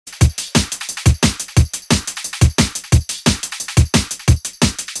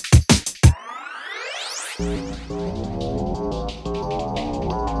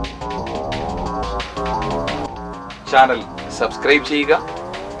Channel subscribe ചെയ്യുക.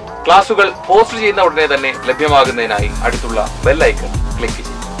 ക്ലാസുകൾ post ചെയ്യുന്ന ഉടനെ തന്നെ ലഭ്യമാകുന്നതിനായി അടുത്തുള്ള ബെൽ ഐക്കൺ ക്ലിക്ക് ചെയ്യുക.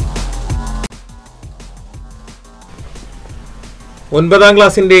 9ാം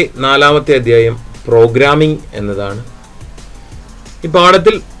ക്ലാസ്സിൻ്റെ 4ാമത്തെ അധ്യായം പ്രോഗ്രാമിംഗ് എന്നതാണ്. ഈ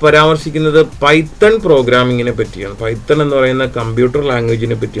പാഠത്തിൽ പരാമർശിക്കുന്നത് പൈത്തൺ പ്രോഗ്രാമിങ്ങിനെ പറ്റിയാണ്. പൈത്തൺ എന്ന് പറയുന്ന കമ്പ്യൂട്ടർ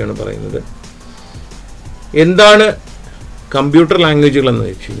ലാംഗ്വേജിനെ പറ്റിയാണ് പറയുന്നത്. എന്താണ് കമ്പ്യൂട്ടർ ലാംഗ്വേജുകൾ എന്ന്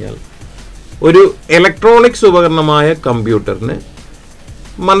വെച്ച് കഴിഞ്ഞാൽ, ഒരു ഇലക്ട്രോണിക്സ് ഉപകരണമായ കമ്പ്യൂട്ടറിന്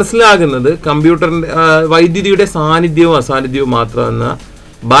മനസ്സിലാകുന്നത് കമ്പ്യൂട്ടറിൻ്റെ വൈദ്യുതിയുടെ സാന്നിധ്യവും അസാന്നിധ്യവും മാത്രമെന്ന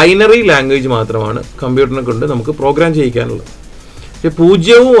ബൈനറി ലാംഗ്വേജ് മാത്രമാണ് കമ്പ്യൂട്ടറിനെ കൊണ്ട് നമുക്ക് പ്രോഗ്രാം ചെയ്യിക്കാനുള്ളത്. പക്ഷെ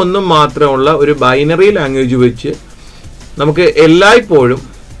 0 ഉം 1 മാത്രമുള്ള ഒരു ബൈനറി ലാംഗ്വേജ് വെച്ച് നമുക്ക് എല്ലായ്പ്പോഴും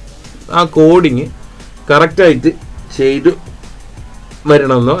ആ കോഡിങ് കറക്റ്റായിട്ട് ചെയ്ത്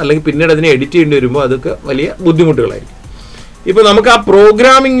വരണമെന്നോ അല്ലെങ്കിൽ പിന്നീട് അതിനെ എഡിറ്റ് ചെയ്യേണ്ടി വരുമ്പോൾ അതൊക്കെ വലിയ ബുദ്ധിമുട്ടുകളായിരിക്കും. ഇപ്പോൾ നമുക്ക് ആ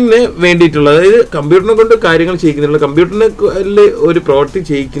പ്രോഗ്രാമിങ്ങിന് വേണ്ടിയിട്ടുള്ള, അതായത് കമ്പ്യൂട്ടറിനെ കൊണ്ട് കാര്യങ്ങൾ ചെയ്യിക്കുന്നതിനുള്ള, കമ്പ്യൂട്ടറിൽ ഒരു പ്രവൃത്തി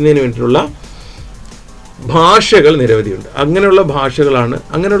ചെയ്യിക്കുന്നതിന് വേണ്ടിയിട്ടുള്ള ഭാഷകൾ നിരവധിയുണ്ട്. അങ്ങനെയുള്ള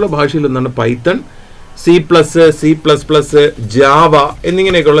ഭാഷയിൽ ഒന്നാണ് പൈത്തൺ, C++, ജാവ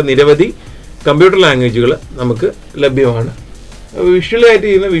എന്നിങ്ങനെയൊക്കെയുള്ള നിരവധി കമ്പ്യൂട്ടർ ലാംഗ്വേജുകൾ നമുക്ക് ലഭ്യമാണ്. വിഷ്വലായിട്ട്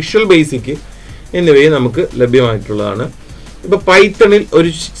ചെയ്യുന്ന വിഷ്വൽ ബേസിക് എന്നിവയും നമുക്ക് ലഭ്യമായിട്ടുള്ളതാണ്. ഇപ്പോൾ പൈത്തണിൽ ഒരു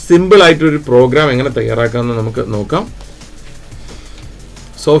സിമ്പിളായിട്ടൊരു പ്രോഗ്രാം എങ്ങനെ തയ്യാറാക്കാമെന്ന് നമുക്ക് നോക്കാം.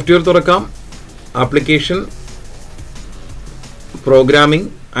 സോഫ്റ്റ്വെയർ തുറക്കാം, ആപ്ലിക്കേഷൻ, പ്രോഗ്രാമിംഗ്,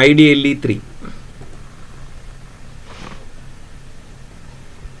 IDLE 3.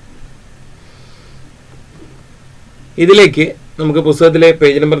 ഇതിലേക്ക് നമുക്ക് പുസ്തകത്തിലെ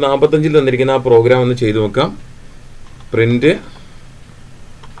പേജ് നമ്പർ 45 തന്നിരിക്കുന്ന ആ പ്രോഗ്രാം ഒന്ന് ചെയ്തു നോക്കാം. പ്രിന്റ്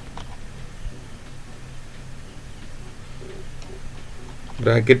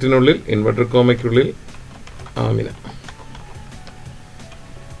ബ്രാക്കറ്റിനുള്ളിൽ ഇൻവെർട്ടർ കോമയ്ക്കുള്ളിൽ ആമിന.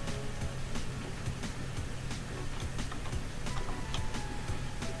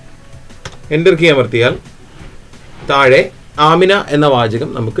 എൻ്റർ കീ അമർത്തിയാൽ താഴെ ആമിന എന്ന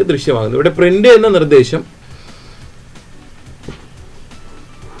വാചകം നമുക്ക് ദൃശ്യമാകുന്നു. ഇവിടെ പ്രിന്റ് എന്ന നിർദ്ദേശം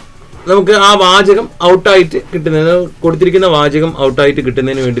നമുക്ക് ആ വാചകം ഔട്ടായിട്ട് കിട്ടുന്നതിന്, കൊടുത്തിരിക്കുന്ന വാചകം ഔട്ടായിട്ട്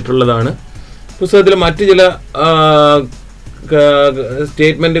കിട്ടുന്നതിന് വേണ്ടിയിട്ടുള്ളതാണ്. പുസ്തകത്തിൽ മറ്റു ചില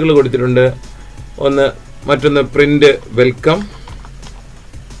സ്റ്റേറ്റ്മെൻറ്റുകൾ കൊടുത്തിട്ടുണ്ട്. മറ്റൊന്ന് പ്രിന്റ് വെൽക്കം,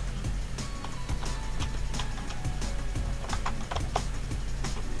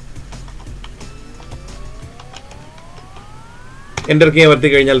 എൻ്റർ കീ അമർത്തി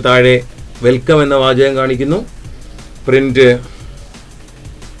കഴിഞ്ഞാൽ താഴെ വെൽക്കം എന്ന വാചകം കാണിക്കുന്നു. Print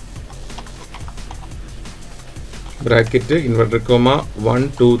bracket inverter comma 1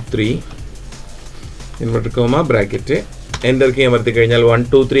 2 3 inverter comma bracket. Enter key അമർത്തി കഴിഞ്ഞാൽ 1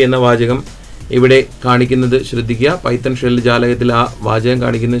 2 3 എന്ന വാചകം ഇവിടെ കാണിക്കുന്നത് ശ്രദ്ധിക്കുക. പൈത്തൺ ഷെൽ ജാലകത്തിൽ ആ വാചകം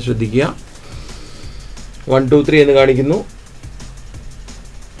കാണിക്കുന്നത് ശ്രദ്ധിക്കുക. 1 2 3 എന്ന് കാണിക്കുന്നു.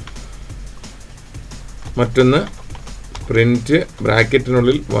 മറ്റൊന്ന് പ്രിന്റ്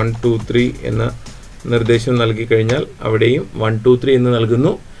ബ്രാക്കറ്റിനുള്ളിൽ 1 2 3 എന്ന നിർദ്ദേശം നൽകി കഴിഞ്ഞാൽ അവിടെയും 1 2 3 എന്ന്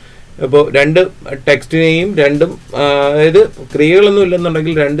നൽകുന്നു. അപ്പോൾ രണ്ട് ടെക്സ്റ്റിനെയും അതായത് ക്രിയകളൊന്നും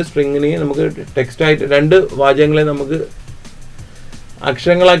ഇല്ലെന്നുണ്ടെങ്കിൽ രണ്ട് സ്ട്രിങ്ങിനെയും നമുക്ക് ടെക്സ്റ്റായിട്ട്, രണ്ട് വാചകങ്ങളെ നമുക്ക്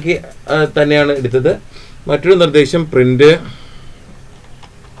അക്ഷരങ്ങളാക്കി തന്നെയാണ് എടുത്തത്. മറ്റൊരു നിർദ്ദേശം പ്രിന്റ്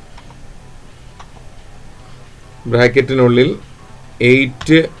ബ്രാക്കറ്റിനുള്ളിൽ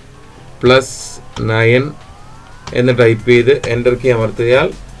 8 + 9 എന്ന് ടൈപ്പ് ചെയ്ത് എൻ്റർ കീ അമർത്തിയാൽ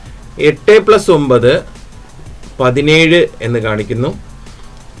 8 + 9 17 എന്ന് കാണിക്കുന്നു.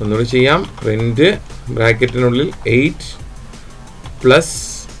 ഒന്നുകൂടി ചെയ്യാം. പ്രിന്റ് ബ്രാക്കറ്റിനുള്ളിൽ 8 +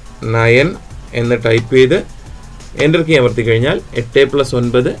 9 എന്ന് ടൈപ്പ് ചെയ്ത് എൻ്റർ കീ അമർത്തി കഴിഞ്ഞാൽ 8 +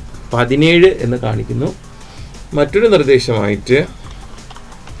 9 17 എന്ന് കാണിക്കുന്നു. മറ്റൊരു നിർദ്ദേശമായിട്ട്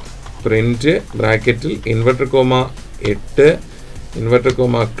പ്രിന്റ് ബ്രാക്കറ്റിൽ inverter comma 8 inverter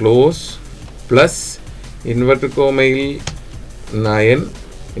comma close plus inverter കോമയിൽ 9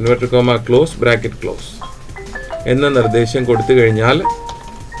 inverter comma close bracket close എന്ന നിർദ്ദേശം കൊടുത്തു കഴിഞ്ഞാൽ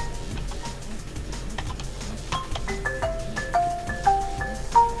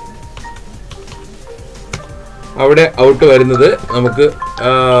അവിടെ ഔട്ട് വരുന്നത് നമുക്ക്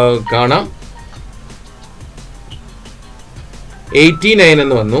കാണാം. 89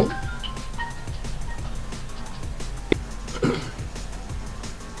 എന്ന് വന്നു.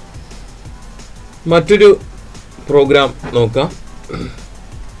 മറ്റൊരു പ്രോഗ്രാം നോക്കാം.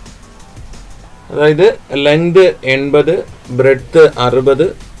 അതായത് ലെങ്ത് 80 ബ്രെഡ്ത്ത് 60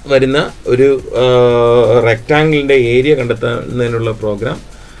 വരുന്ന ഒരു റെക്റ്റാങ്കിളിൻ്റെ ഏരിയ കണ്ടെത്തുന്നതിനുള്ള പ്രോഗ്രാം.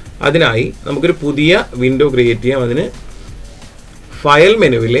 അതിനായി നമുക്കൊരു പുതിയ വിൻഡോ ക്രിയേറ്റ് ചെയ്യാം. അതിന് ഫയൽ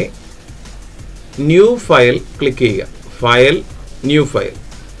മെനുവിലെ ന്യൂ ഫയൽ ക്ലിക്ക് ചെയ്യുക. File, new file.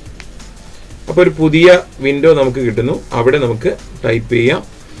 അപ്പോൾ ഒരു പുതിയ വിൻഡോ നമുക്ക് കിട്ടുന്നു. അവിടെ നമുക്ക് ടൈപ്പ് ചെയ്യാം.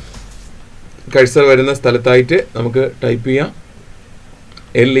 കഴ്സർ വരുന്ന സ്ഥലത്തായിട്ട് നമുക്ക് ടൈപ്പ് ചെയ്യാം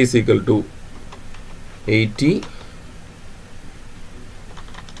L is equal to 80,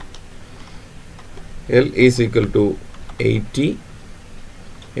 L is equal to 80,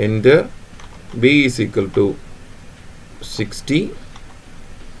 enter. B is equal to 60,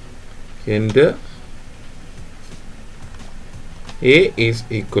 enter. A is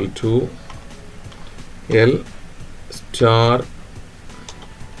equal to L star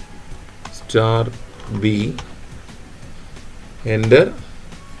B, enter.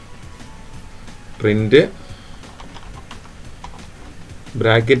 Print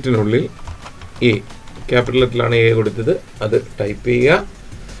ബ്രാക്കറ്റിനുള്ളിൽ A, ക്യാപിറ്റൽ ലെറ്ററിലാണ് A കൊടുത്തത്, അത് ടൈപ്പ് ചെയ്യുക.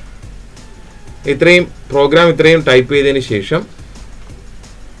 ഇത്രയും ടൈപ്പ് ചെയ്തതിന് ശേഷം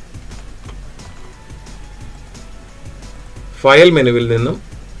ഫയൽ മെനുവിൽ നിന്നും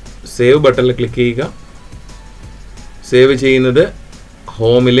സേവ് ബട്ടണിൽ ക്ലിക്ക് ചെയ്യുക. സേവ് ചെയ്യുന്നത്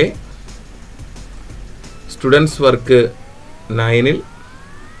ഹോമിലെ സ്റ്റുഡൻസ് വർക്ക് 9-ൽ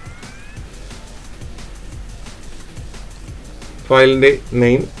ഫയലിൻ്റെ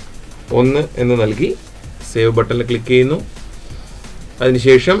നെയിം 1 എന്ന് നൽകി സേവ് ബട്ടണിൽ ക്ലിക്ക് ചെയ്യുന്നു.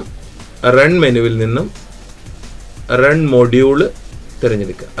 അതിനുശേഷം റൺ മെനുവിൽ നിന്നും റൺ മൊഡ്യൂൾ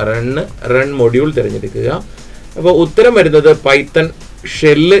തിരഞ്ഞെടുക്കുക. അപ്പോൾ ഉത്തരം വരുന്നത് പൈത്തൺ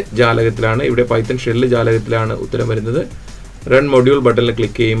ഷെല്ല് ജാലകത്തിലാണ്. ഇവിടെ പൈത്തൺ ഷെല്ല് ജാലകത്തിലാണ് ഉത്തരം വരുന്നത്. റൺ മൊഡ്യൂൾ ബട്ടണിൽ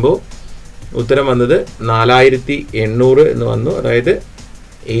ക്ലിക്ക് ചെയ്യുമ്പോൾ ഉത്തരം വന്നത് 4800 എന്ന് വന്നു. അതായത്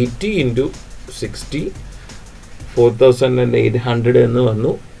 80 × 60 4800 എന്ന് വന്നു.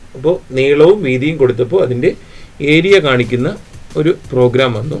 അപ്പോൾ നീളവും വീതിയും കൊടുത്തപ്പോൾ അതിൻ്റെ ഏരിയ കാണിക്കുന്ന ഒരു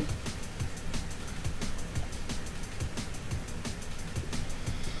പ്രോഗ്രാം വന്നു.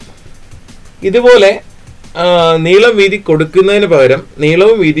 ഇതുപോലെ നീളം വീതി കൊടുക്കുന്നതിന് പകരം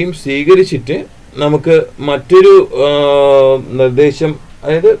നീളവും വീതിയും സ്വീകരിച്ചിട്ട് നമുക്ക് മറ്റൊരു നിർദ്ദേശം,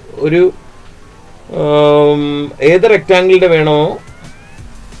 അതായത് ഒരു ഏത് റെക്റ്റാങ്കിളിൻ്റെ വേണമോ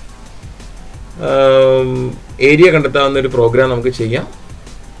ഏരിയ കണ്ടെത്താവുന്ന ഒരു പ്രോഗ്രാം നമുക്ക് ചെയ്യാം.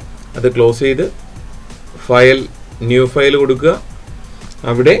 അത് ക്ലോസ് ചെയ്ത് ഫയൽ ന്യൂ ഫയൽ കൊടുക്കുക.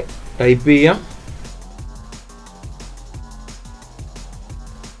 അവിടെ ടൈപ്പ് ചെയ്യാം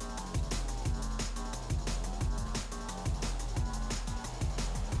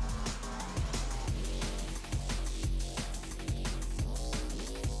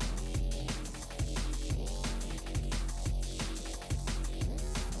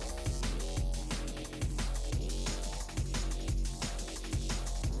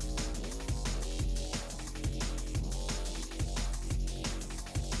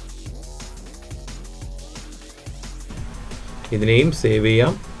ഇതിനെയും സേവ്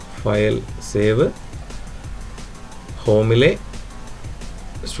ചെയ്യാം. File save, ഹോമിലെ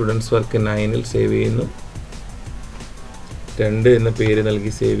students work 9-ൽ save ചെയ്യുന്നു. 2 എന്ന പേര്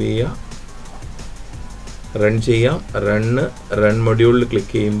നൽകി സേവ് ചെയ്യുക. റൺ ചെയ്യാം. റൺ മൊഡ്യൂളിൽ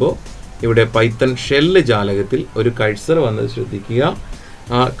ക്ലിക്ക് ചെയ്യുമ്പോൾ ഇവിടെ പൈത്തൺ ഷെല്ല് ജാലകത്തിൽ ഒരു കഴ്സർ വന്നത് ശ്രദ്ധിക്കുക.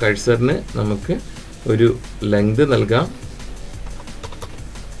 ആ കഴ്സറിന് നമുക്ക് ഒരു ലെങ്ത് നൽകാം.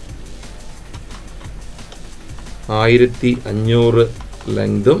 1500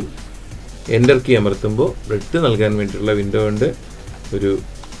 ലെങ്തും എൻ്റർ കീ അമർത്തുമ്പോൾ ബ്രെഡ്ത്ത് നൽകാൻ വേണ്ടിയിട്ടുള്ള വിൻഡോ ഉണ്ട്. ഒരു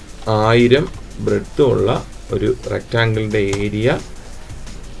 1000 ബ്രെഡ്ത്തും ഉള്ള ഒരു റെക്റ്റാങ്കിളിൻ്റെ ഏരിയ.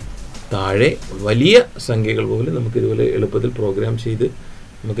 താഴെ വലിയ സംഖ്യകൾ പോലും നമുക്ക് ഇതുപോലെ എളുപ്പത്തിൽ പ്രോഗ്രാം ചെയ്ത്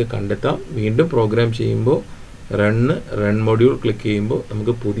നമുക്ക് കണ്ടെത്താം. വീണ്ടും പ്രോഗ്രാം ചെയ്യുമ്പോൾ റൺ മൊഡ്യൂൾ ക്ലിക്ക് ചെയ്യുമ്പോൾ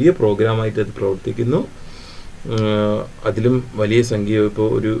നമുക്ക് പുതിയ പ്രോഗ്രാമായിട്ട് അത് പ്രവർത്തിക്കുന്നു. അതിലും വലിയ സംഖ്യ, ഇപ്പോൾ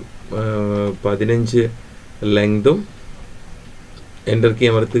ഒരു 15 ലെങ്തും എൻ്റർ കീ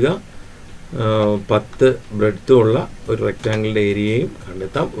അമർത്തുക. 10 ബ്രെഡ്ത്തും ഉള്ള ഒരു റെക്റ്റാങ്കിളിൻ്റെ ഏരിയയും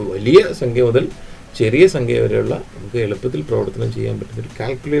കണ്ടെത്താം. വലിയ സംഖ്യ മുതൽ ചെറിയ സംഖ്യ വരെയുള്ള നമുക്ക് എളുപ്പത്തിൽ പ്രവർത്തനം ചെയ്യാൻ പറ്റുന്ന ഒരു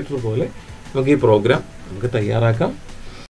കാൽക്കുലേറ്റർ പോലെ നമുക്ക് ഈ പ്രോഗ്രാം നമുക്ക് തയ്യാറാക്കാം.